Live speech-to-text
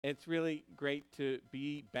It's really great to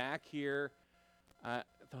be back here. Uh,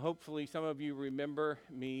 Hopefully, some of you remember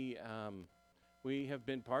me. We have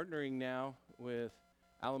been partnering now with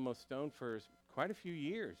Alamo Stone for quite a few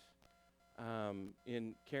years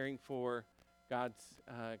in caring for God's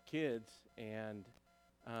kids, and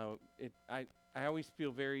I always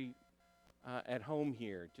feel very at home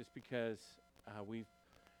here, just because we've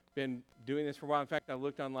been doing this for a while. In fact, I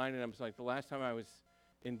looked online and I was like, the last time I was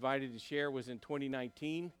invited to share was in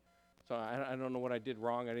 2019. So I don't know what I did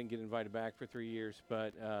wrong. I didn't get invited back for 3 years,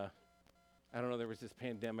 but I don't know. There was this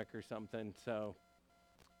pandemic or something. So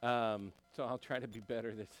I'll try to be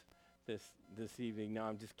better this this evening. No,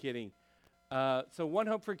 I'm just kidding. So One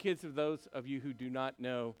Hope for Kids, of those of you who do not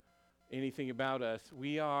know anything about us,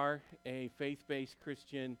 we are a faith-based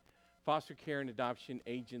Christian foster care and adoption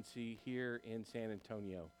agency here in San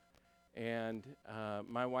Antonio. And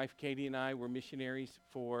my wife Katie and I were missionaries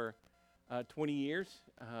for 20 years,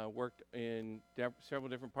 worked in several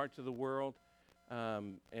different parts of the world.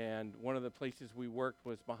 And one of the places we worked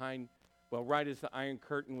was right as the Iron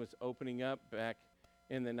Curtain was opening up back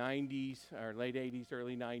in the 90s, or late 80s,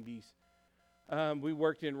 early 90s. We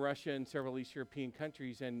worked in Russia and several East European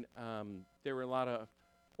countries, and there were a lot of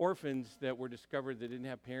orphans that were discovered that didn't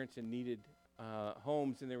have parents and needed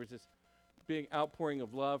homes. And there was this big outpouring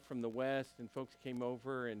of love from the West, and folks came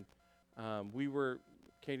over, and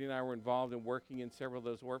Katie and I were involved in working in several of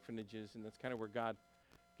those orphanages, and that's kind of where God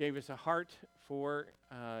gave us a heart for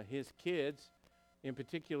his kids in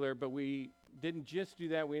particular. But we didn't just do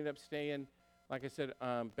that. We ended up staying, like I said,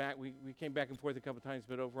 we came back and forth a couple times,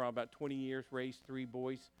 but overall about 20 years, raised 3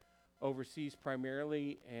 boys overseas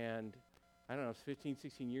primarily. And I don't know, 15,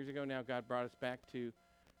 16 years ago now, God brought us back to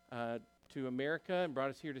America and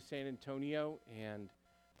brought us here to San Antonio, and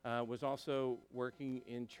was also working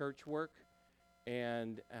in church work.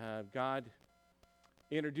 And God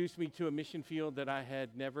introduced me to a mission field that I had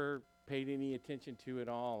never paid any attention to at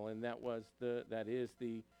all, and that is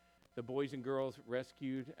the boys and girls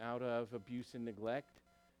rescued out of abuse and neglect,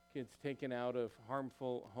 kids taken out of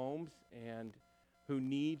harmful homes, and who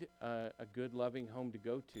need a good, loving home to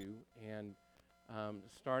go to. And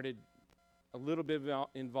started a little bit of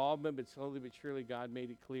involvement, but slowly but surely God made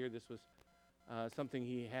it clear this was something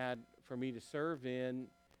he had for me to serve in,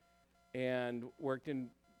 and worked in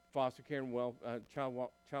foster care and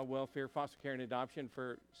child welfare, foster care and adoption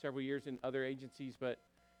for several years in other agencies. But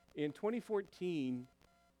in 2014,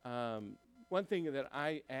 one thing that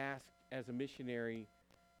I asked as a missionary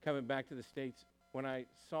coming back to the States, when I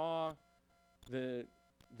saw the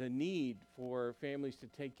need for families to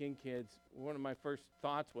take in kids, one of my first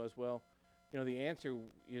thoughts was, well, the answer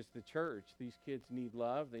is the church. These kids need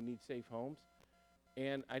love. They need safe homes.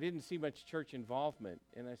 And I didn't see much church involvement.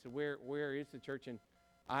 And I said, where is the church? And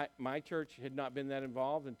my church had not been that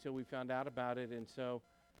involved until we found out about it. And so,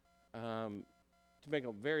 to make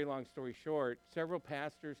a very long story short, several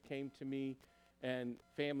pastors came to me, and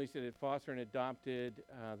families that had fostered and adopted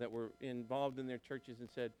that were involved in their churches, and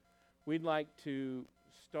said, we'd like to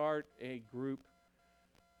start a group,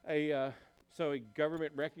 a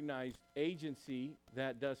government-recognized agency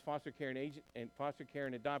that does foster care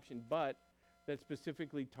and adoption, but that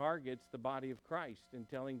specifically targets the body of Christ, and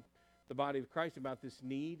telling the body of Christ about this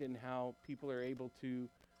need and how people are able to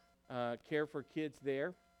care for kids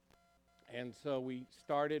there. And so we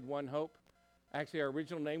started One Hope. Actually, our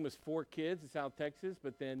original name was For Kids in South Texas,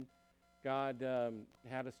 but then God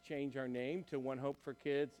had us change our name to One Hope for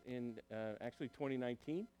Kids in actually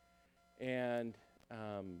 2019. And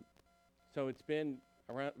so it's been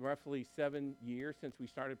around roughly 7 years since we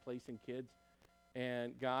started placing kids,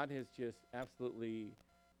 and God has just absolutely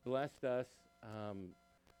blessed us.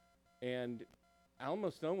 And Alamo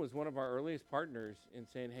Stone was one of our earliest partners in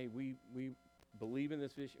saying, hey, we believe in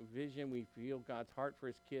this vision. We feel God's heart for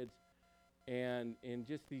his kids. And in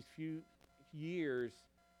just these few years,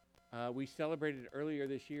 we celebrated earlier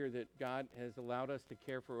this year that God has allowed us to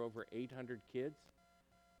care for over 800 kids.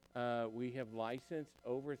 We have licensed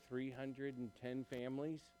over 310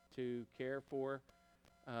 families to care for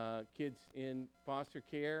kids in foster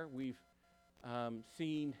care. We've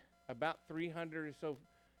seen about 300 or so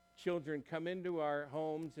children come into our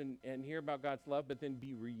homes and hear about God's love, but then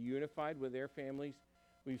be reunified with their families.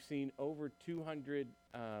 We've seen over 200,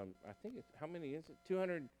 how many is it?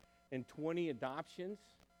 220 adoptions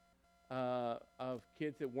of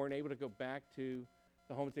kids that weren't able to go back to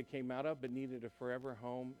the homes they came out of, but needed a forever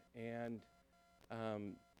home. And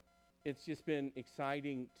it's just been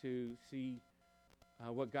exciting to see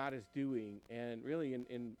what God is doing. And really,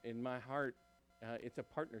 in my heart, it's a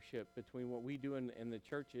partnership between what we do in the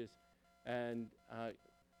churches. And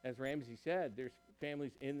as Ramsey said, there's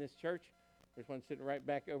families in this church. There's one sitting right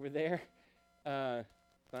back over there.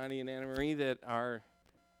 Bonnie and Anna Marie that are,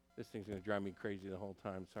 this thing's going to drive me crazy the whole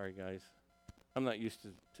time. Sorry, guys. I'm not used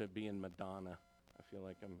to being Madonna. I feel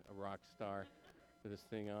like I'm a rock star with this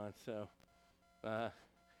thing on. So,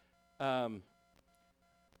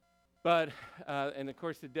 and of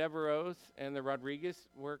course the Devereaux and the Rodriguez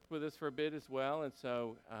worked with us for a bit as well. And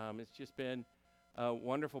so it's just been a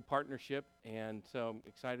wonderful partnership. And so I'm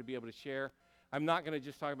excited to be able to share. I'm not going to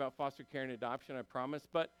just talk about foster care and adoption, I promise,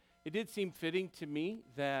 but it did seem fitting to me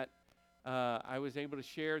that I was able to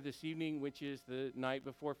share this evening, which is the night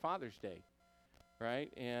before Father's Day, right?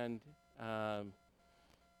 And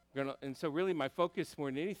so really my focus more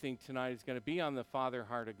than anything tonight is going to be on the Father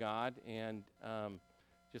heart of God, and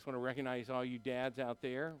just want to recognize all you dads out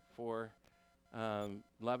there for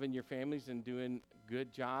loving your families and doing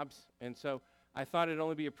good jobs. And so I thought it'd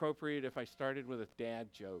only be appropriate if I started with a dad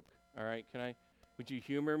joke. All right, would you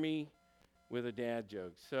humor me with a dad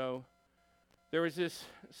joke? So there was this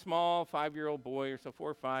small 5-year-old boy, or so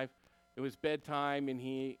 4 or 5. It was bedtime, and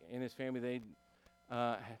he and his family, they'd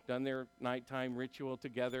done their nighttime ritual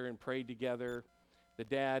together and prayed together. The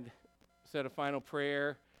dad said a final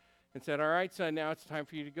prayer and said, "All right, son, now it's time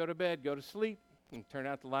for you to go to bed, go to sleep." And turned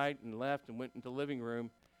out the light and left and went into the living room.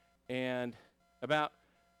 And about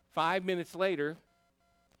 5 minutes later,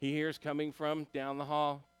 he hears coming from down the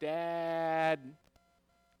hall, "Dad."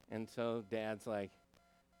 And so Dad's like,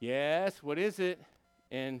 "Yes, what is it?"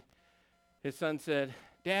 And his son said,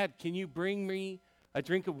 "Dad, can you bring me a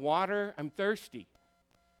drink of water? I'm thirsty."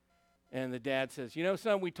 And the dad says, "You know,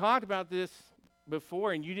 son, we talked about this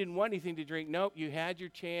before, and you didn't want anything to drink. Nope, you had your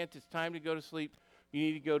chance. It's time to go to sleep. You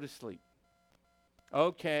need to go to sleep."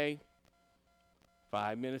 Okay.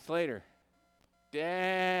 5 minutes later,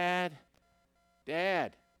 Dad,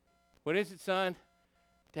 what is it, son?"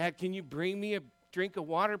 "Dad, can you bring me a drink of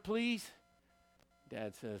water, please?"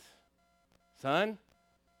 Dad says, "Son,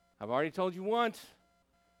 I've already told you once,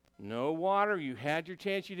 no water. You had your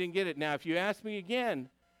chance, you didn't get it. Now, if you ask me again,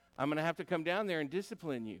 I'm going to have to come down there and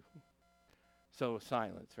discipline you." So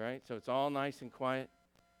silence, right? So it's all nice and quiet.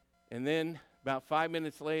 And then about 5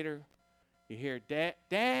 minutes later, you hear, Dad.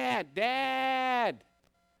 Dad's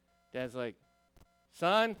like,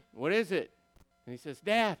 "Son, what is it?" And he says,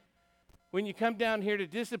 "Dad, when you come down here to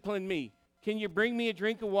discipline me, can you bring me a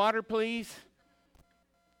drink of water, please?"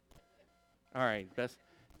 All right,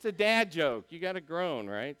 it's a dad joke. You got to groan,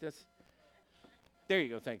 right? There you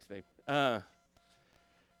go. Thanks, Dave.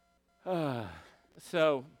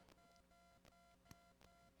 So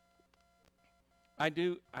I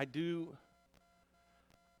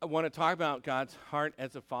want to talk about God's heart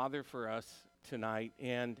as a father for us tonight,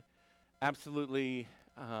 and absolutely,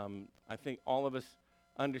 I think all of us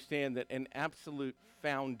understand that an absolute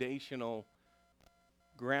foundational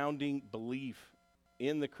grounding belief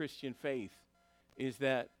in the Christian faith is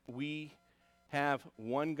that we have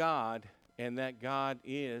one God, and that God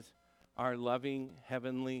is our loving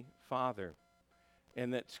Heavenly Father.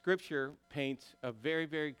 And that Scripture paints a very,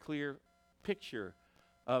 very clear picture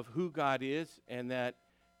of who God is, and that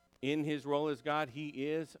in His role as God, He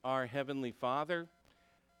is our Heavenly Father.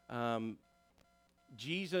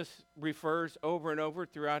 Jesus refers over and over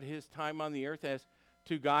throughout His time on the earth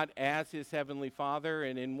to God as His Heavenly Father.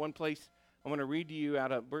 And in one place, I'm going to read to you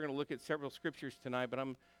we're going to look at several scriptures tonight, but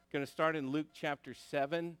I'm going to start in Luke chapter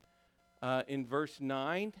 7 in verse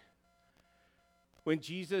 9. When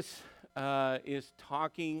Jesus is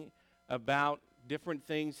talking about different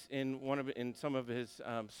things in some of his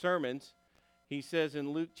sermons, he says in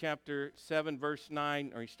Luke chapter 7 verse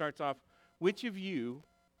 9, or he starts off, "Which of you,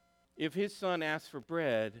 if his son asks for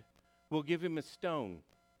bread, will give him a stone?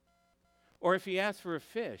 Or if he asks for a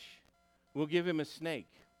fish, will give him a snake?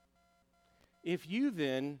 If you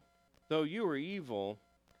then, though you are evil,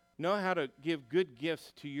 know how to give good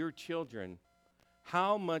gifts to your children,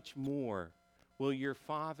 how much more will your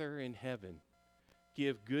Father in heaven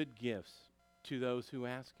give good gifts to those who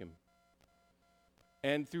ask Him?"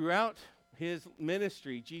 And throughout His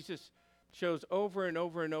ministry, Jesus shows over and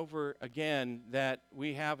over and over again that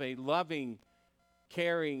we have a loving,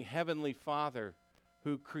 caring Heavenly Father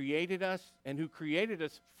who created us and who created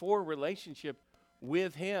us for relationship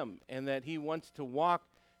with Him, and that He wants to walk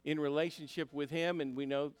in relationship with Him. And we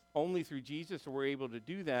know only through Jesus are we able to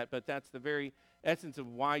do that, but that's the very essence of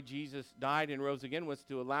why Jesus died and rose again, was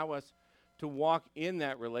to allow us to walk in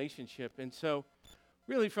that relationship. And so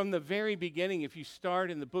really from the very beginning, if you start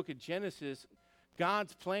in the book of Genesis,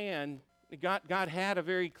 God's plan, God had a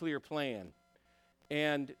very clear plan.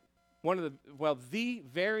 And the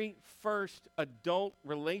very first adult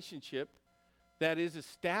relationship that is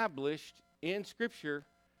established in Scripture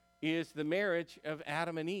is the marriage of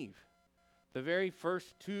Adam and Eve. The very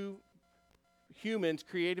first two humans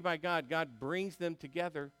created by God, God brings them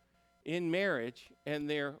together in marriage, and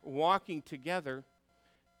they're walking together,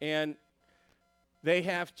 and they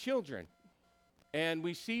have children. And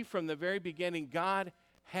we see from the very beginning, God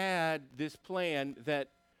had this plan that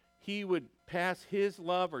he would pass his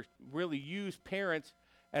love, or really use parents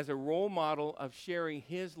as a role model of sharing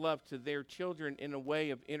his love to their children in a way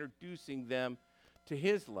of introducing them to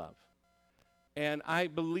his love. And I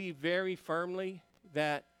believe very firmly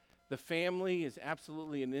that the family is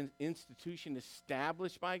absolutely an institution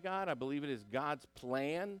established by God. I believe it is God's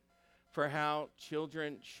plan for how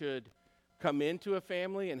children should come into a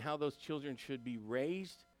family and how those children should be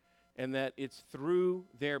raised, and that it's through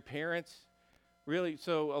their parents. Really,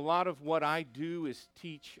 so a lot of what I do is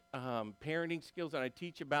teach parenting skills, and I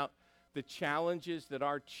teach about the challenges that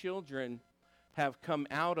our children have come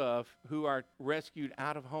out of, who are rescued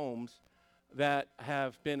out of homes that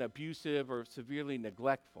have been abusive or severely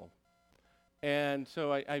neglectful. And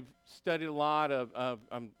so I've studied a lot of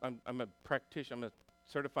I'm a practitioner, I'm a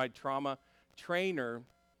certified trauma trainer,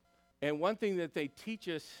 and one thing that they teach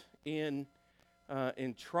us in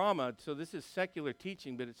trauma, so this is secular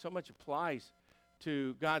teaching, but it so much applies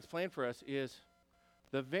to God's plan for us, is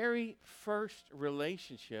the very first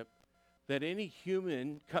relationship that any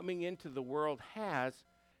human coming into the world has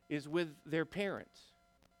is with their parents.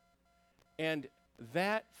 And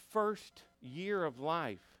that first year of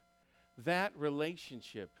life, that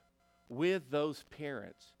relationship with those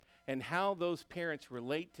parents, and how those parents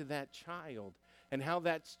relate to that child, and how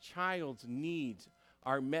that child's needs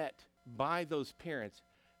are met by those parents,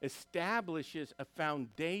 establishes a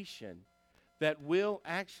foundation that will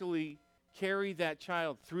actually carry that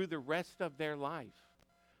child through the rest of their life.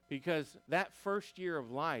 Because that first year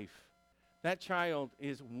of life, that child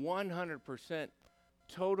is 100%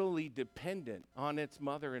 totally dependent on its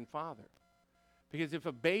mother and father. Because if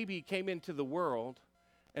a baby came into the world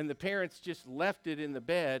and the parents just left it in the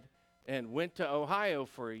bed and went to Ohio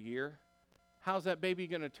for a year, how's that baby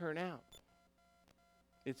going to turn out?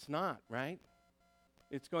 It's not, right?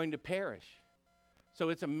 It's going to perish. So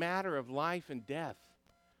it's a matter of life and death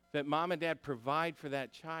that mom and dad provide for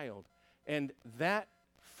that child. And that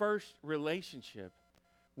first relationship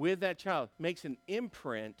with that child makes an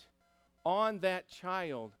imprint on that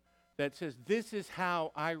child that says, this is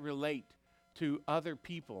how I relate to other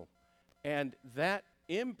people. And that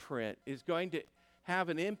imprint is going to have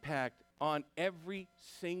an impact on every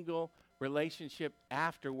single relationship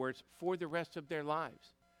afterwards for the rest of their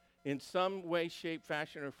lives. In some way, shape,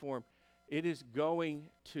 fashion, or form, it is going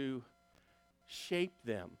to shape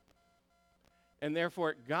them. And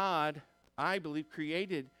therefore, God, I believe,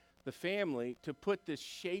 created the family to put this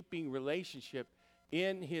shaping relationship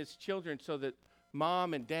in his children so that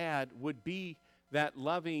mom and dad would be that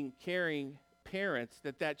loving, caring parents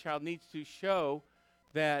that that child needs to show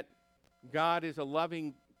that God is a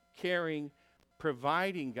loving, caring,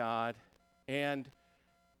 providing God, and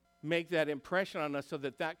make that impression on us so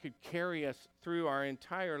that that could carry us through our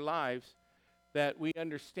entire lives, that we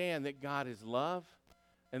understand that God is love,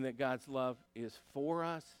 and that God's love is for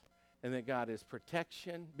us, and that God is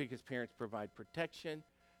protection because parents provide protection.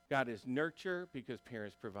 God is nurture because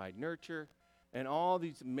parents provide nurture. And all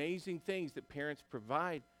these amazing things that parents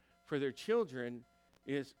provide for their children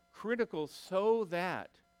is critical so that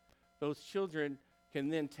those children can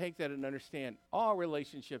then take that and understand all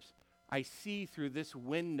relationships I see through this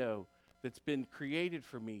window that's been created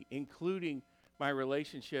for me, including my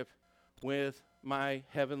relationship with my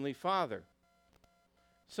Heavenly Father.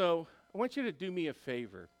 So I want you to do me a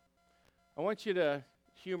favor. I want you to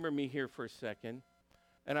humor me here for a second,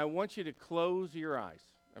 and I want you to close your eyes.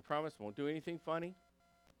 I promise I won't do anything funny.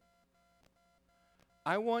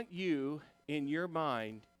 I want you, in your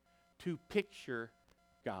mind, to picture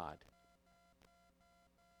God.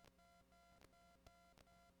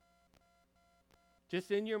 Just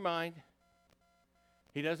in your mind.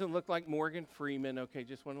 He doesn't look like Morgan Freeman, okay,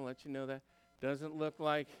 just want to let you know that. Doesn't look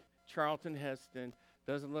like Charlton Heston.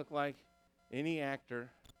 Doesn't look like any actor.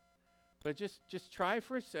 But just try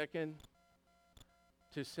for a second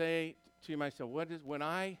to say to myself, when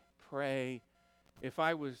I pray, if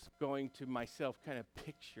I was going to myself kind of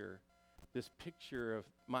picture this picture of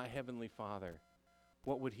my Heavenly Father,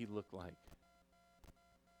 what would he look like?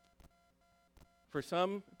 For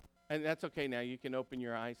some, and that's okay now, you can open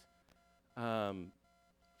your eyes.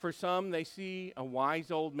 For some, they see a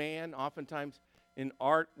wise old man. Oftentimes in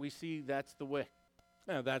art, we see that's the way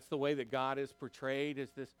that God is portrayed, as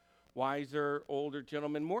this wiser, older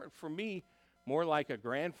gentleman. For me, more like a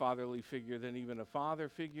grandfatherly figure than even a father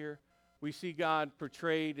figure, We see God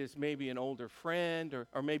portrayed as maybe an older friend,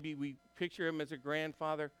 or maybe we picture him as a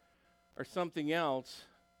grandfather or something else.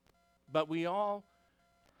 But we all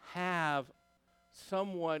have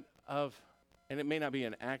somewhat of, and it may not be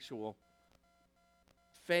an actual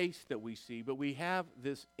face that we see, but we have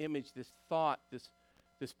this image, this thought,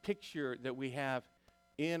 this picture that we have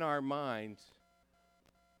in our minds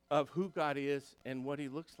of who God is and what he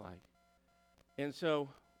looks like. And so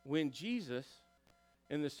when Jesus,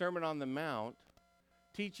 in the Sermon on the Mount,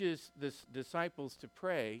 teaches the disciples to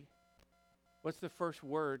pray, what's the first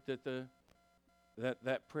word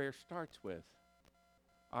that prayer starts with?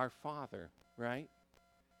 Our Father, right?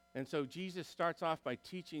 And so Jesus starts off by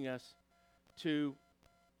teaching us to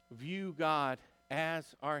view God as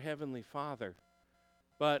our Heavenly Father.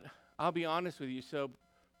 But I'll be honest with you, so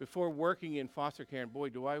before working in foster care, and boy,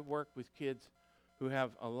 do I work with kids who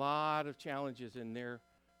have a lot of challenges in their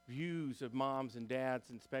views of moms and dads,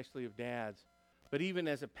 and especially of dads. But even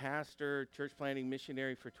as a pastor, church planting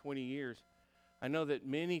missionary for 20 years, I know that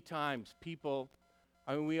many times people,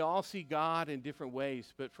 we all see God in different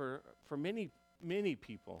ways, but for many, many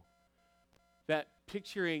people, that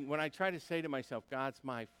picturing, when I try to say to myself, God's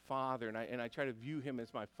my Father, and I try to view him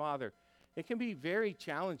as my Father, it can be very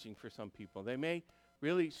challenging for some people. They may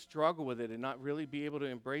really struggle with it and not really be able to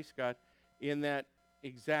embrace God in that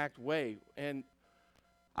exact way. And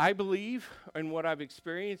I believe, and what I've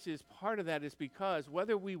experienced is part of that is because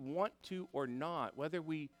whether we want to or not, whether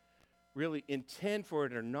we really intend for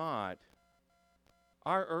it or not,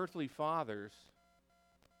 our earthly fathers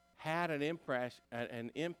had an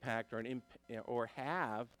impact or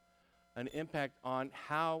have an impact on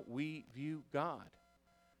how we view God.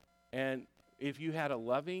 And if you had a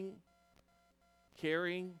loving,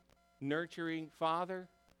 caring, nurturing father,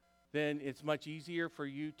 then it's much easier for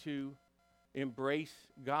you to embrace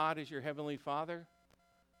God as your Heavenly Father.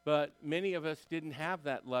 But many of us didn't have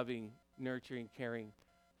that loving, nurturing, caring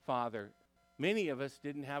father. Many of us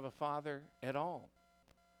didn't have a father at all.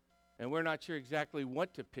 And we're not sure exactly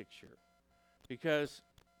what to picture, because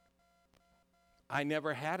I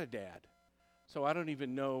never had a dad. So I don't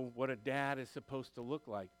even know what a dad is supposed to look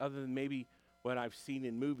like, other than maybe what I've seen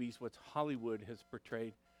in movies, what Hollywood has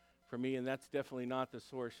portrayed for me. And that's definitely not the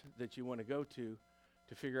source that you want to go to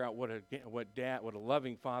figure out what a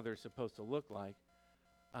loving father is supposed to look like.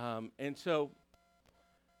 And so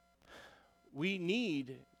we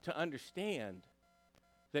need to understand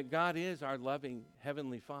that God is our loving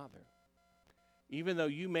Heavenly Father. Even though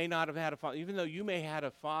you may not have had a father, even though you may have had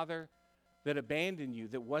a father that abandoned you,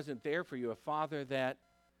 that wasn't there for you, a father that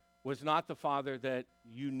was not the father that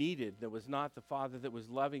you needed, that was not the father that was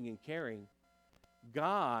loving and caring,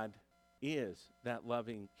 God is that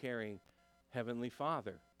loving, caring Heavenly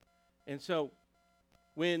Father. And so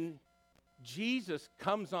when Jesus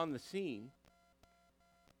comes on the scene,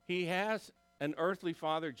 he has an earthly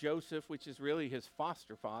father, Joseph, which is really his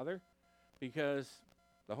foster father, because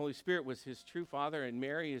the Holy Spirit was his true father and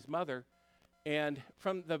Mary his mother. And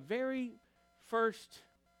from the very first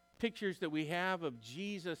pictures that we have of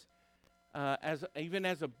Jesus, even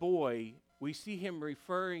as a boy, we see him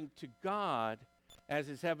referring to God as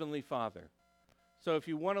his Heavenly Father. So if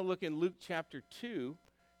you want to look in Luke chapter 2,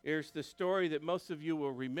 there's the story that most of you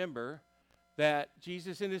will remember, that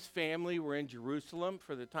Jesus and his family were in Jerusalem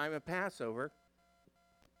for the time of Passover.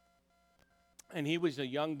 And he was a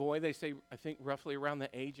young boy, they say, I think roughly around the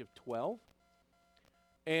age of 12.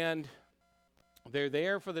 And they're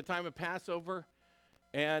there for the time of Passover,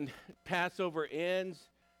 and Passover ends,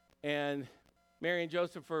 and Mary and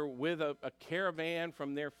Joseph are with a caravan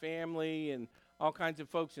from their family and all kinds of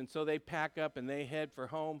folks, and so they pack up and they head for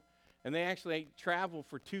home. And they actually travel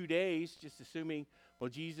for 2 days, just assuming, well,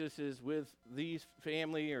 Jesus is with these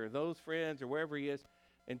family or those friends or wherever he is.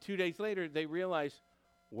 And 2 days later, they realize,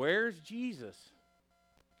 where's Jesus?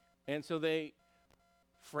 And so they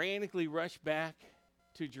frantically rush back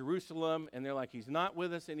to Jerusalem, and they're like, he's not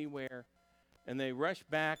with us anywhere. And they rush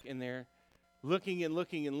back, and they're looking and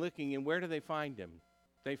looking and looking, and where do they find him?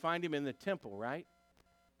 They find him in the temple, right?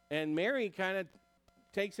 And Mary kind of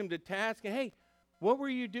takes him to task, and hey, what were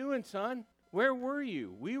you doing, son? Where were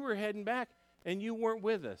you? We were heading back, and you weren't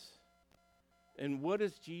with us. And what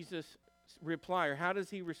does Jesus reply, or how does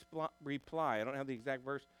he reply? I don't have the exact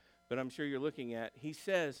verse, but I'm sure you're looking at. He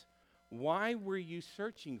says, why were you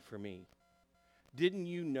searching for me? Didn't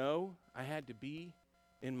you know I had to be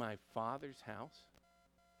in my Father's house?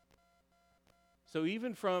 So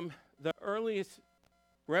even from the earliest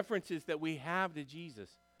references that we have to Jesus,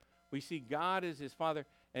 we see God as his Father,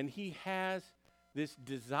 and he has this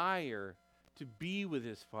desire to be with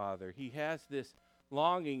his Father. He has this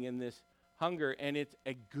longing and this hunger, and it's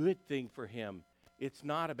a good thing for him. It's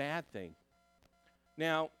not a bad thing.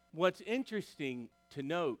 Now, what's interesting to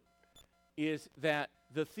note is that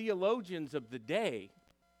the theologians of the day,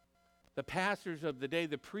 the pastors of the day,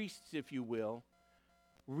 the priests, if you will,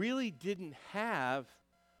 really didn't have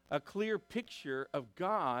a clear picture of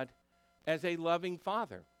God as a loving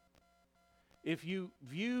Father. If you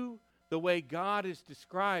view the way God is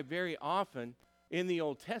described very often in the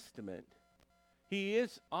Old Testament, he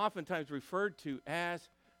is oftentimes referred to as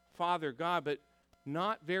Father God, but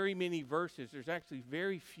not very many verses. There's actually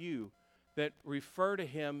very few that refer to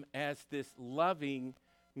him as this loving,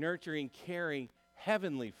 nurturing, caring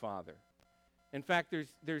Heavenly Father. In fact,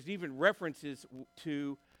 there's even references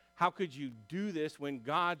to how could you do this when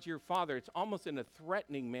God's your Father. It's almost in a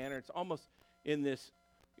threatening manner. It's almost in this,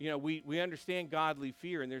 we understand godly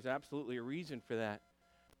fear, and there's absolutely a reason for that.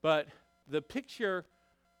 But the picture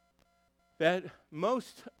that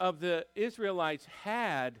most of the Israelites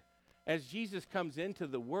had as Jesus comes into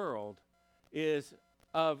the world is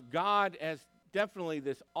of God as definitely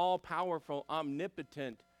this all-powerful,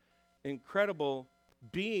 omnipotent, incredible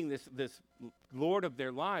being, this Lord of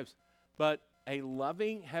their lives. But a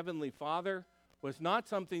loving Heavenly Father was not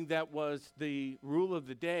something that was the rule of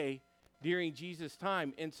the day during Jesus'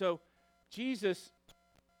 time. And so Jesus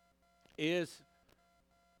is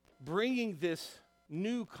bringing this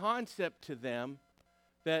new concept to them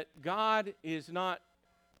that God is not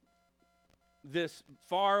this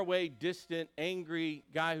far away, distant, angry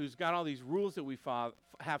guy who's got all these rules that we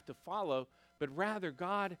have to follow, but rather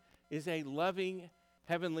God is a loving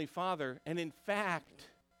Heavenly Father. And in fact,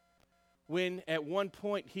 when at one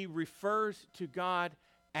point he refers to God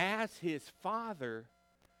as his Father,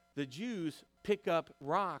 the Jews pick up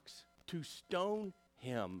rocks to stone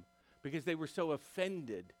him because they were so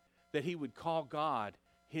offended that he would call God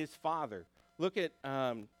his Father. Look at,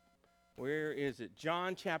 where is it?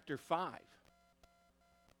 John chapter 5.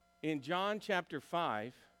 In John chapter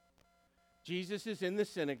 5, Jesus is in the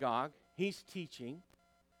synagogue. He's teaching.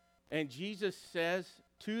 And Jesus says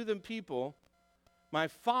to the people, my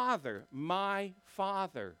Father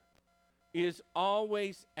is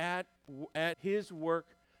always at his work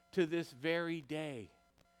to this very day.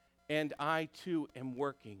 And I too am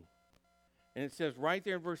working. And it says right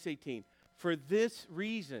there in verse 18, for this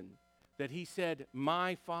reason that he said,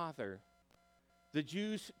 my Father, the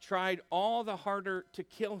Jews tried all the harder to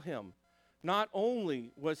kill him. Not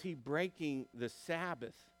only was he breaking the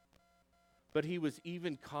Sabbath, but he was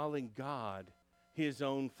even calling God his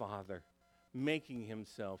own Father, making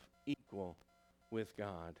himself equal with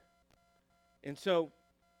God. And so,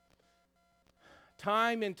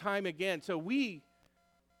 time and time again, so we,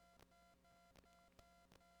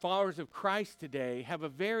 followers of Christ today, have a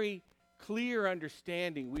very clear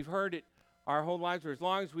understanding. We've heard it our whole lives, or as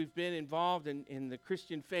long as we've been involved in the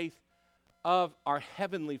Christian faith, of our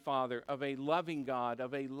Heavenly Father, of a loving God,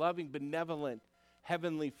 of a loving, benevolent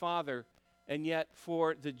Heavenly Father. And yet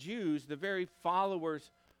for the Jews, the very followers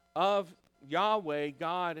of Yahweh,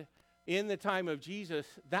 God, in the time of Jesus,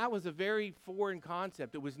 that was a very foreign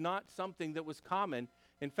concept. It was not something that was common.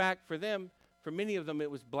 In fact, for them, for many of them, it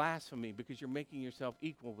was blasphemy because you're making yourself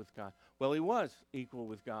equal with God. Well, he was equal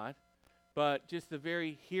with God, but just the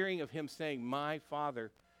very hearing of him saying, my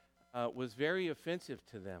Father, was very offensive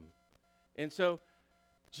to them. And so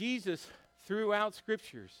Jesus, throughout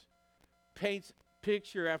Scriptures, paints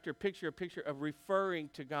picture after picture of referring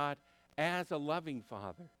to God as a loving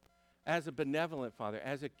Father, as a benevolent Father,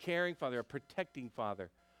 as a caring Father, a protecting Father,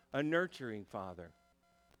 a nurturing Father.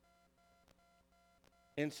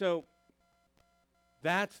 And so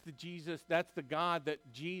that's the God that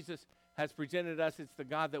Jesus has presented us. It's the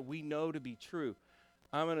God that we know to be true.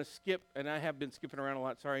 I'm going to skip, and I have been skipping around a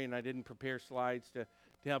lot, sorry, and I didn't prepare slides to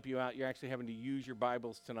help you out. You're actually having to use your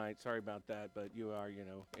Bibles tonight. Sorry about that, but you are,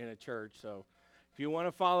 in a church. So if you want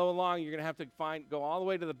to follow along, you're going to have to go all the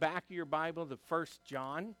way to the back of your Bible to 1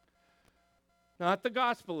 John. Not the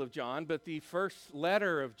Gospel of John, but the first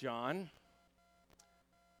letter of John.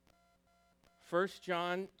 1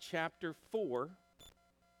 John chapter 4.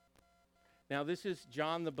 Now, this is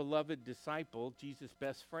John, the beloved disciple, Jesus'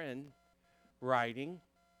 best friend, writing.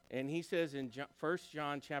 And he says in 1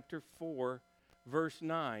 John chapter 4, verse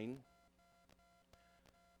 9,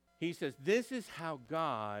 he says, this is how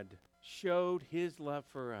God showed his love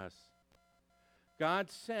for us. God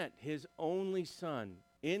sent his only Son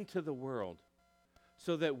into the world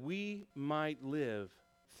so that we might live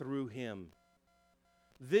through him.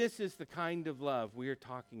 This is the kind of love we are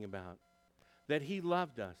talking about, that he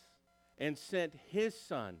loved us and sent his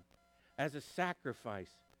Son as a sacrifice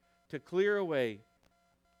to clear away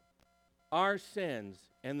our sins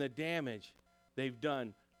and the damage they've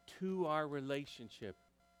done to our relationship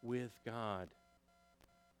with God.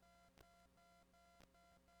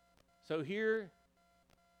 So here,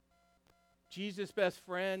 Jesus' best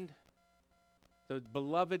friend, the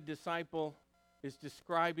beloved disciple, is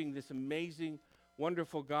describing this amazing,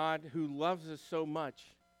 wonderful God who loves us so much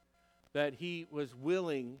that he was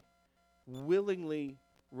willingly,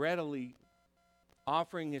 readily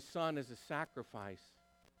offering his son as a sacrifice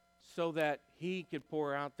so that he could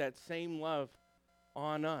pour out that same love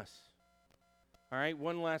on us. All right,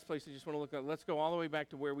 one last place I just want to look at. Let's go all the way back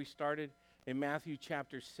to where we started in Matthew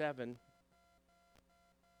chapter 7.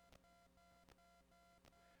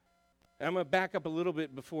 And I'm going to back up a little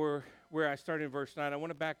bit before where I started in verse 9. I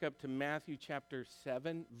want to back up to Matthew chapter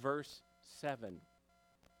 7, verse 7.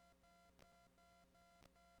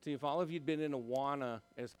 See, if all of you'd been in Awana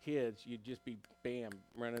as kids, you'd just be, bam,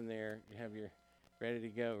 running there. You have your ready to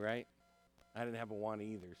go, right? I didn't have Awana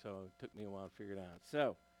either, so it took me a while to figure it out.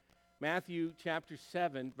 So, Matthew chapter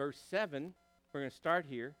 7, verse 7, we're going to start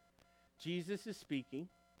here. Jesus is speaking,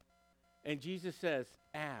 and Jesus says,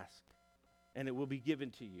 ask, and it will be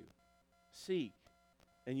given to you. Seek,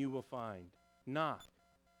 and you will find. Knock,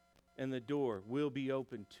 and the door will be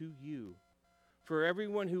opened to you. For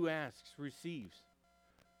everyone who asks receives.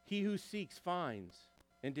 He who seeks finds,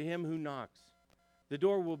 and to him who knocks, the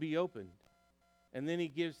door will be opened. And then he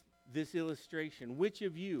gives this illustration. Which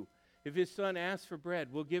of you, if his son asks for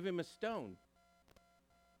bread, will give him a stone?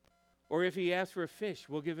 Or if he asks for a fish,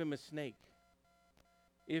 will give him a snake?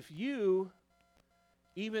 If you,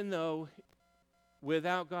 even though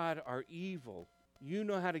without God are evil, you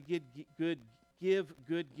know how to give good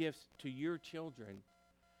gifts to your children,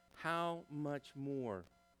 how much more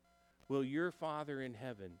will your Father in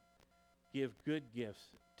heaven give good gifts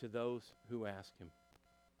to those who ask him?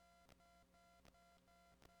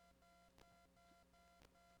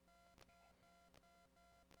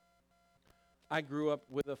 I grew up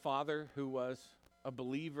with a father who was a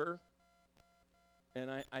believer, and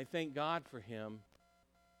I thank God for him.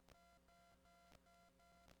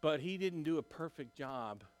 But he didn't do a perfect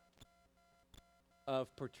job of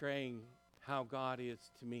portraying how God is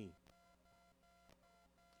to me.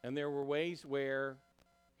 And there were ways where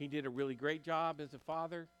he did a really great job as a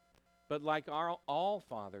father, but like all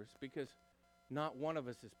fathers, because not one of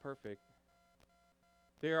us is perfect,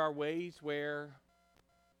 there are ways where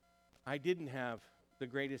I didn't have the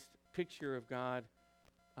greatest picture of God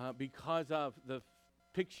because of the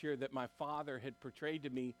picture that my father had portrayed to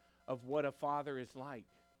me of what a father is like.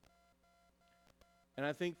 And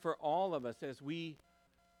I think for all of us, as we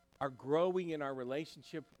are growing in our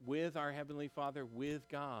relationship with our Heavenly Father, with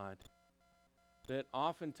God, that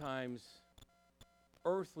oftentimes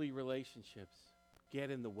earthly relationships get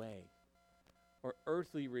in the way, or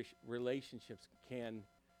earthly relationships can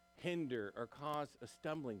hinder or cause a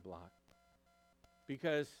stumbling block.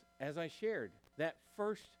 Because, as I shared, that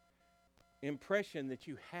first impression that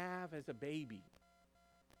you have as a baby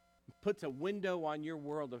puts a window on your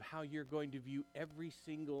world of how you're going to view every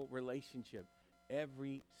single relationship,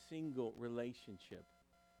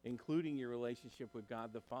 including your relationship with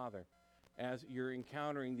God the Father, as you're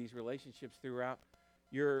encountering these relationships throughout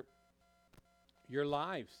your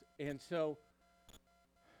lives. And so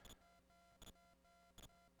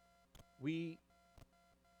we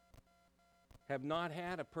have not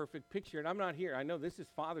had a perfect picture. And I'm not here. I know this is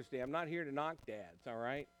Father's Day. I'm not here to knock dads, all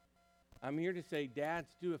right? I'm here to say dads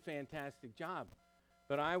do a fantastic job.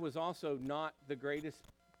 But I was also not the greatest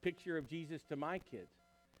picture of Jesus to my kids.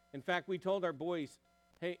 In fact, we told our boys,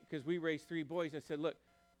 hey, because we raised 3 boys, I said, look,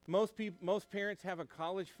 most parents have a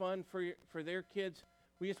college fund for their kids.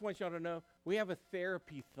 We just want y'all to know we have a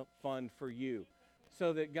therapy fund for you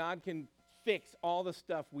so that God can fix all the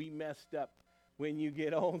stuff we messed up when you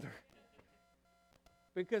get older.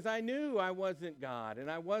 Because I knew I wasn't God,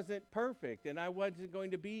 and I wasn't perfect, and I wasn't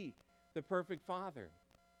going to be the perfect father.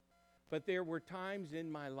 But there were times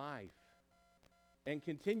in my life, and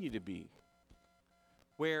continue to be,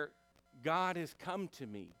 where God has come to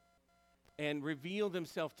me and revealed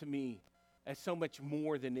himself to me as so much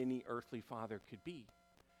more than any earthly father could be,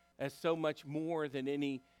 as so much more than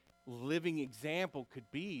any living example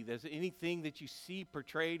could be. There's anything that you see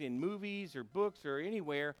portrayed in movies or books or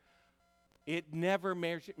anywhere, it never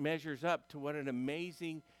measures up to what an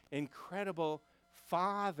amazing, incredible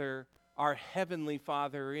Father our Heavenly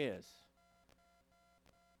Father is.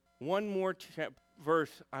 One more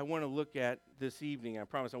verse I want to look at this evening. I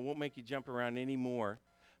promise I won't make you jump around anymore.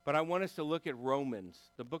 But I want us to look at Romans,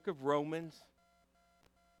 the book of Romans,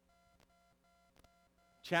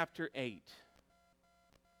 chapter 8.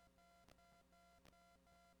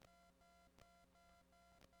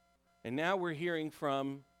 And now we're hearing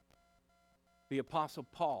from the Apostle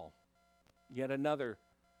Paul, yet another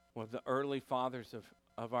one of the early fathers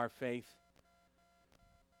of our faith,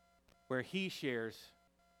 where he shares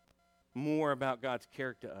more about God's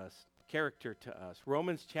character to us.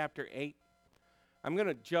 Romans chapter 8. I'm going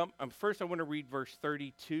to jump. First, I want to read verse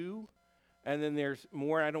 32, and then there's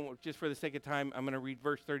more. Just for the sake of time, I'm going to read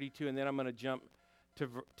verse 32, and then I'm going to jump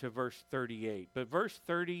to verse 38. But verse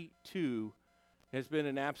 32 has been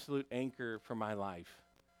an absolute anchor for my life.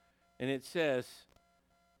 And it says,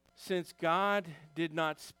 "Since God did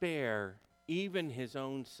not spare even his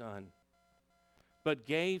own son, but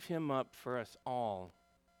gave him up for us all,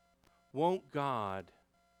 won't God,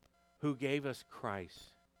 who gave us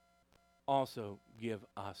Christ, also give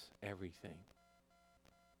us everything?"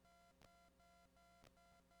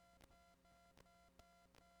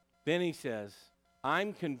 Then he says,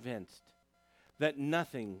 "I'm convinced that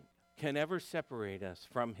nothing can ever separate us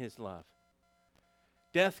from his love.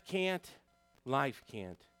 Death can't, life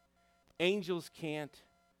can't, angels can't,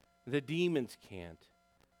 the demons can't.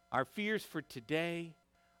 Our fears for today,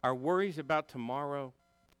 our worries about tomorrow,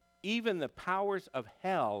 even the powers of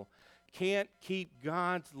hell can't keep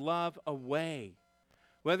God's love away.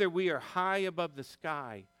 Whether we are high above the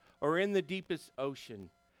sky or in the deepest ocean,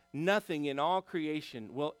 nothing in all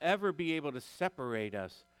creation will ever be able to separate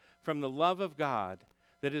us from the love of God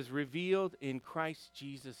that is revealed in Christ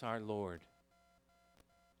Jesus our Lord."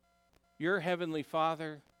 Your heavenly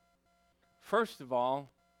Father, first of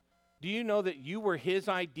all, do you know that you were his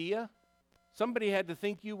idea? Somebody had to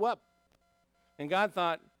think you up. And God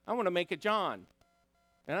thought, I want to make a John.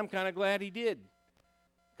 And I'm kind of glad he did,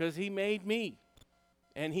 because he made me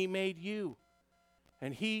and he made you.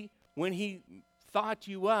 And when he thought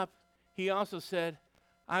you up, he also said,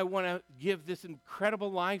 I want to give this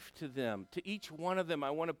incredible life to them, to each one of them.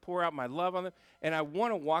 I want to pour out my love on them, and I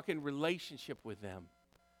want to walk in relationship with them.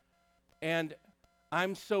 And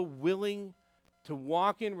I'm so willing to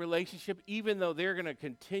walk in relationship, even though they're going to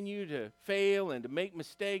continue to fail and to make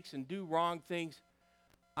mistakes and do wrong things.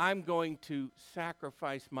 I'm going to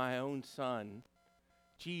sacrifice my own son,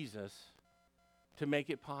 Jesus, to make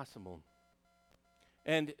it possible.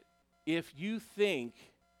 And if you think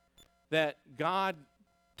that God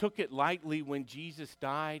took it lightly when Jesus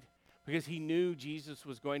died because he knew Jesus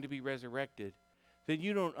was going to be resurrected, then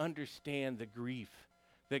you don't understand the grief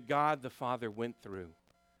that God the Father went through.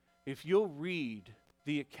 If you'll read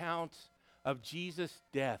the accounts of Jesus'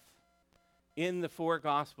 death in the four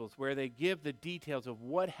Gospels, where they give the details of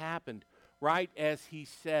what happened right as he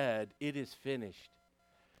said, it is finished.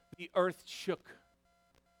 The earth shook.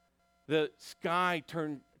 The sky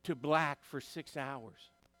turned to black for 6 hours.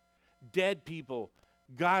 Dead people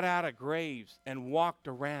got out of graves and walked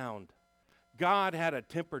around. God had a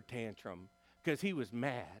temper tantrum because he was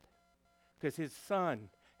mad, because his son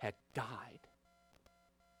had died.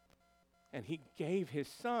 And he gave his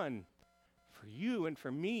son for you and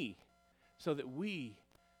for me so that we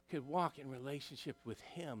could walk in relationship with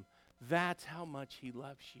him. That's how much he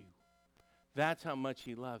loves you. That's how much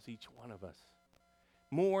he loves each one of us.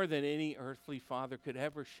 More than any earthly father could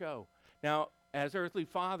ever show. Now, as earthly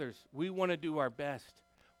fathers, we want to do our best.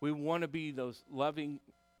 We want to be those loving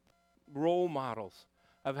role models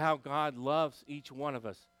of how God loves each one of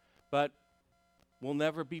us. But we'll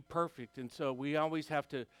never be perfect, and so we always have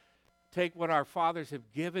to take what our fathers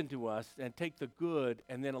have given to us and take the good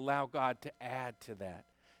and then allow God to add to that,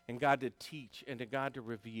 and God to teach and to God to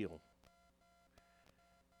reveal.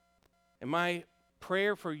 And my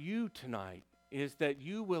prayer for you tonight is that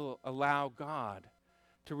you will allow God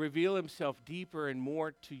to reveal himself deeper and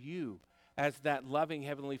more to you as that loving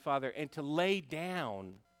Heavenly Father, and to lay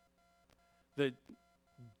down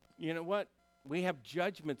you know what? We have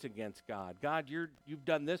judgments against God. God, you've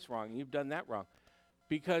done this wrong, you've done that wrong,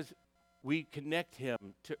 because we connect him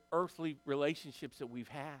to earthly relationships that we've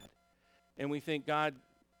had. And we think, God,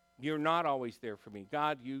 you're not always there for me.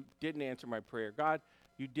 God, you didn't answer my prayer. God,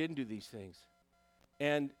 you didn't do these things.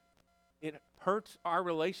 And it hurts our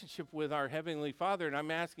relationship with our Heavenly Father. And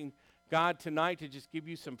I'm asking God tonight to just give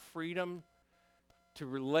you some freedom to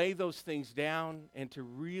relay those things down and to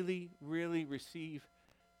really, really receive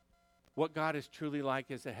what God is truly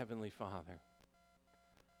like as a Heavenly Father.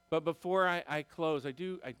 But before I close,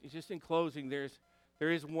 just in closing, there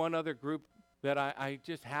is one other group that I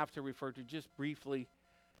just have to refer to just briefly,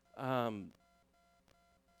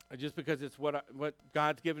 just because it's what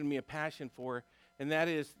God's given me a passion for, and that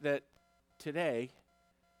is that today,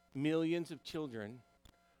 millions of children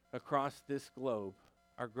across this globe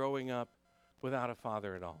are growing up without a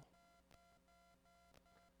father at all.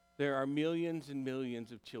 There are millions and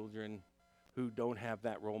millions of children who don't have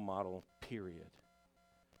that role model, period.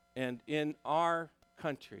 And in our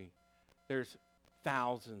country, there's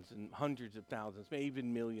thousands and hundreds of thousands, maybe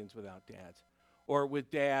even millions without dads, or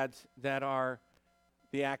with dads that are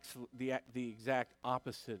the exact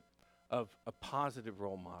opposite of a positive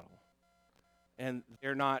role model. And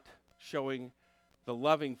they're not showing the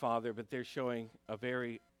loving father, but they're showing a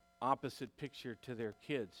very opposite picture to their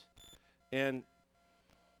kids. And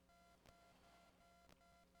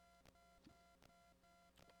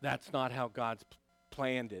that's not how God's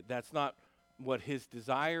planned it. That's not what his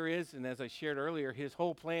desire is. And as I shared earlier, his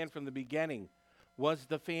whole plan from the beginning was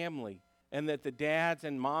the family, and that the dads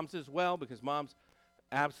and moms as well, because moms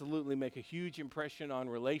absolutely make a huge impression on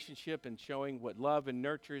relationship and showing what love and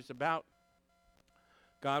nurture is about.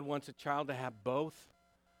 God wants a child to have both.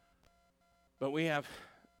 But we have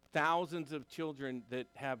thousands of children that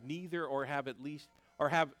have neither, or have at least, or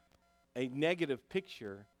have a negative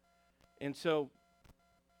picture. And so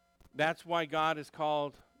that's why God has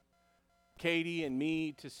called Katie and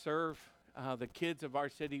me to serve the kids of our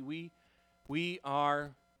city. We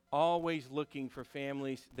are always looking for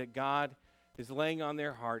families that God is laying on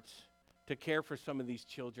their hearts to care for some of these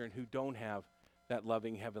children who don't have that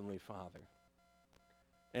loving Heavenly Father.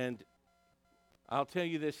 And I'll tell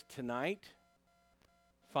you this tonight,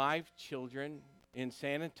 5 children in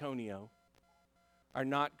San Antonio are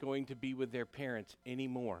not going to be with their parents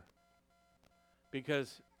anymore,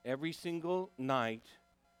 because every single night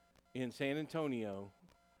in San Antonio,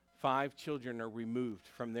 5 children are removed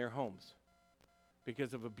from their homes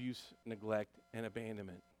because of abuse, neglect, and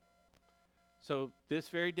abandonment. So this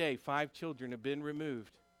very day, 5 children have been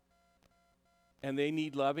removed, and they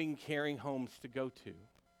need loving, caring homes to go to.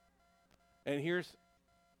 And here's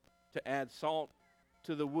to add salt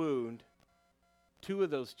to the wound, 2 of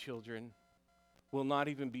those children will not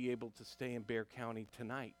even be able to stay in Bexar County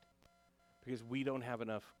tonight because we don't have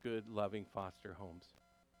enough good, loving foster homes.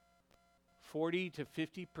 40 to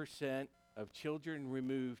 50% of children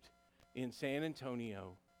removed in San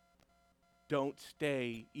Antonio don't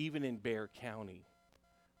stay even in Bexar County.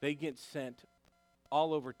 They get sent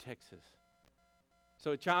all over Texas.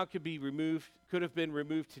 So a child could have been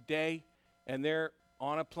removed today, and they're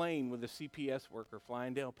on a plane with a CPS worker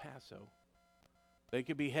flying to El Paso. They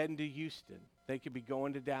could be heading to Houston. They could be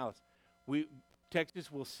going to Dallas.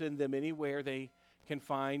 Texas will send them anywhere they can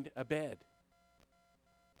find a bed.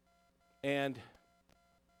 And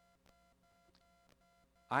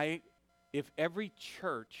if every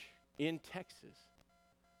church in Texas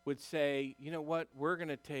would say, you know what, we're going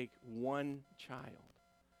to take one child,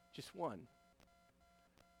 just one,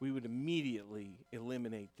 we would immediately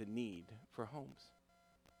eliminate the need for homes.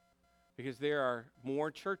 Because there are more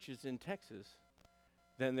churches in Texas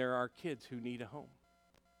than there are kids who need a home.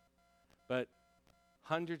 But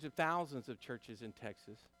hundreds of thousands of churches in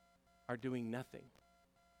Texas are doing nothing.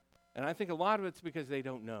 And I think a lot of it's because they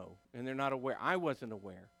don't know and they're not aware. I wasn't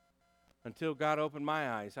aware until God opened my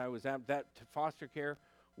eyes. That foster care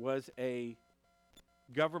was a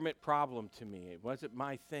government problem to me. It wasn't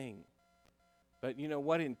my thing. But you know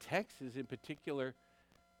what? In Texas in particular,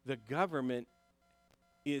 the government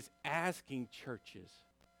is asking churches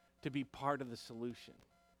to be part of the solution.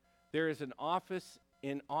 There is an office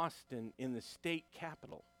in Austin in the state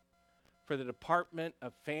capitol for the Department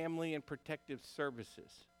of Family and Protective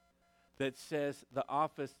Services that says the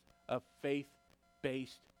Office of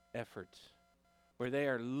Faith-Based Efforts, where they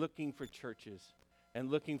are looking for churches and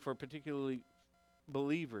looking for particularly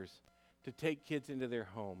believers to take kids into their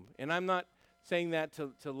home. And I'm not saying that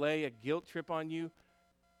to lay a guilt trip on you.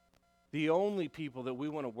 The only people that we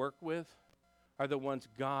want to work with are the ones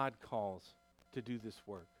God calls to do this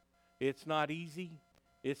work. It's not easy.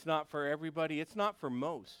 It's not for everybody. It's not for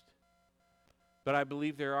most. But I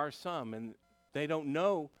believe there are some, and they don't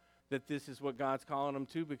know that this is what God's calling them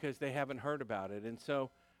to because they haven't heard about it. And so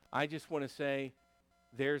I just want to say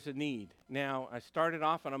there's a need. Now, I started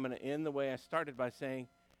off, and I'm going to end the way I started by saying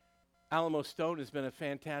Alamo Stone has been a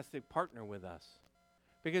fantastic partner with us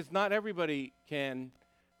because not everybody can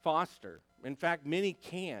foster. In fact, many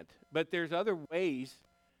can't. But there's other ways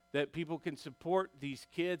that people can support these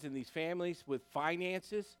kids and these families with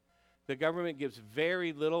finances. The government gives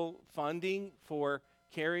very little funding for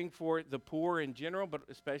caring for the poor in general, but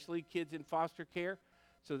especially kids in foster care.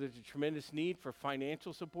 So there's a tremendous need for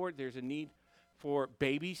financial support. There's a need for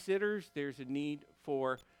babysitters. There's a need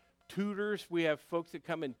for tutors. We have folks that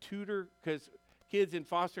come and tutor because kids in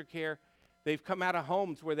foster care, they've come out of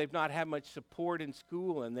homes where they've not had much support in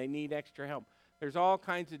school and they need extra help. There's all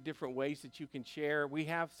kinds of different ways that you can share. We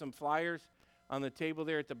have some flyers on the table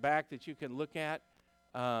there at the back that you can look at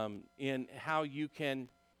in how you can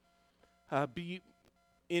be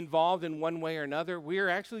involved in one way or another, we're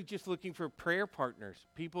actually just looking for prayer partners,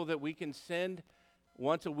 people that we can send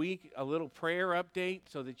once a week a little prayer update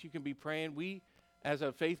so that you can be praying. We, as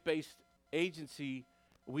a faith-based agency,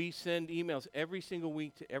 we send emails every single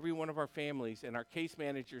week to every one of our families, and our case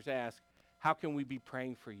managers ask, how can we be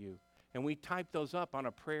praying for you? And we type those up on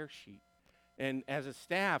a prayer sheet. And as a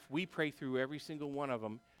staff, we pray through every single one of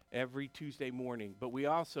them every Tuesday morning. But we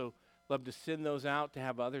also love to send those out to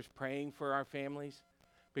have others praying for our families,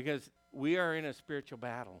 because we are in a spiritual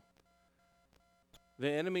battle. The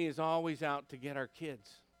enemy is always out to get our kids.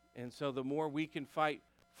 And so the more we can fight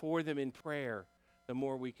for them in prayer, the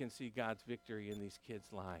more we can see God's victory in these kids'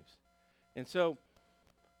 lives. And so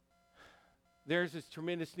there's this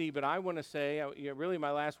tremendous need, but I want to say, really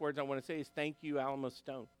my last words I want to say is thank you, Alamo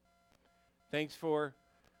Stone. Thanks for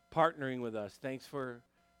partnering with us. Thanks for,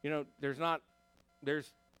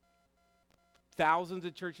 there's thousands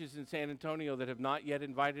of churches in San Antonio that have not yet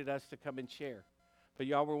invited us to come and share, but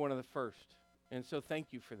y'all were one of the first. And so thank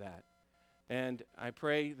you for that. And I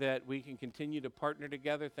pray that we can continue to partner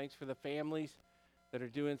together. Thanks for the families that are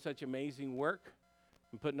doing such amazing work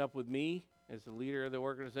and putting up with me as the leader of the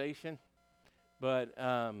organization. But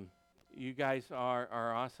you guys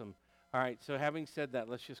are awesome. All right, so having said that,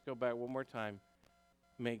 let's just go back one more time.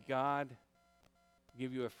 May God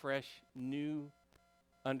give you a fresh, new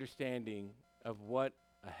understanding of what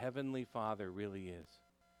a heavenly Father really is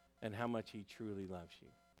and how much he truly loves you.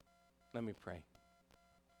 Let me pray.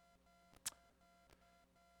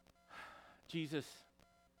 Jesus,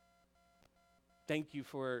 thank you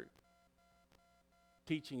for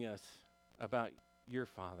teaching us about your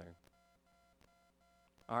Father,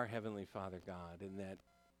 our Heavenly Father God, and that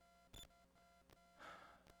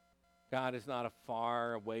God is not a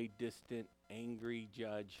far away, distant, angry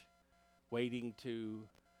judge waiting to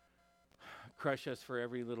crush us for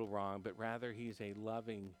every little wrong, but rather he's a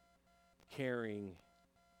loving, caring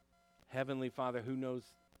Heavenly Father who knows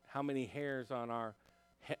how many hairs on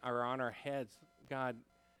our heads. God,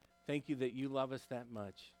 thank you that you love us that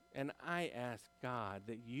much. And I ask, God,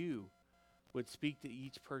 that you would speak to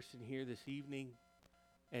each person here this evening.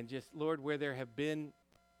 And just, Lord, where there have been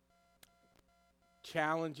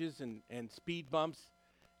challenges and speed bumps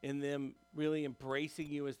in them really embracing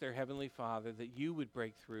you as their Heavenly Father, that you would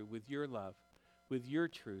break through with your love, with your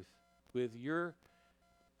truth, with your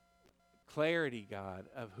clarity, God,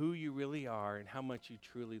 of who you really are and how much you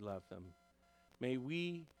truly love them. May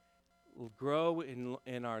we grow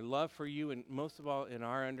in our love for you, and most of all in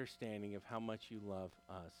our understanding of how much you love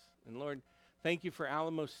us. And Lord, thank you for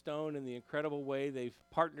Alamo Stone and the incredible way they've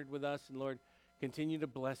partnered with us. And Lord, continue to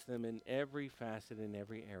bless them in every facet, in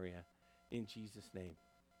every area. In Jesus' name,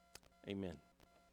 amen.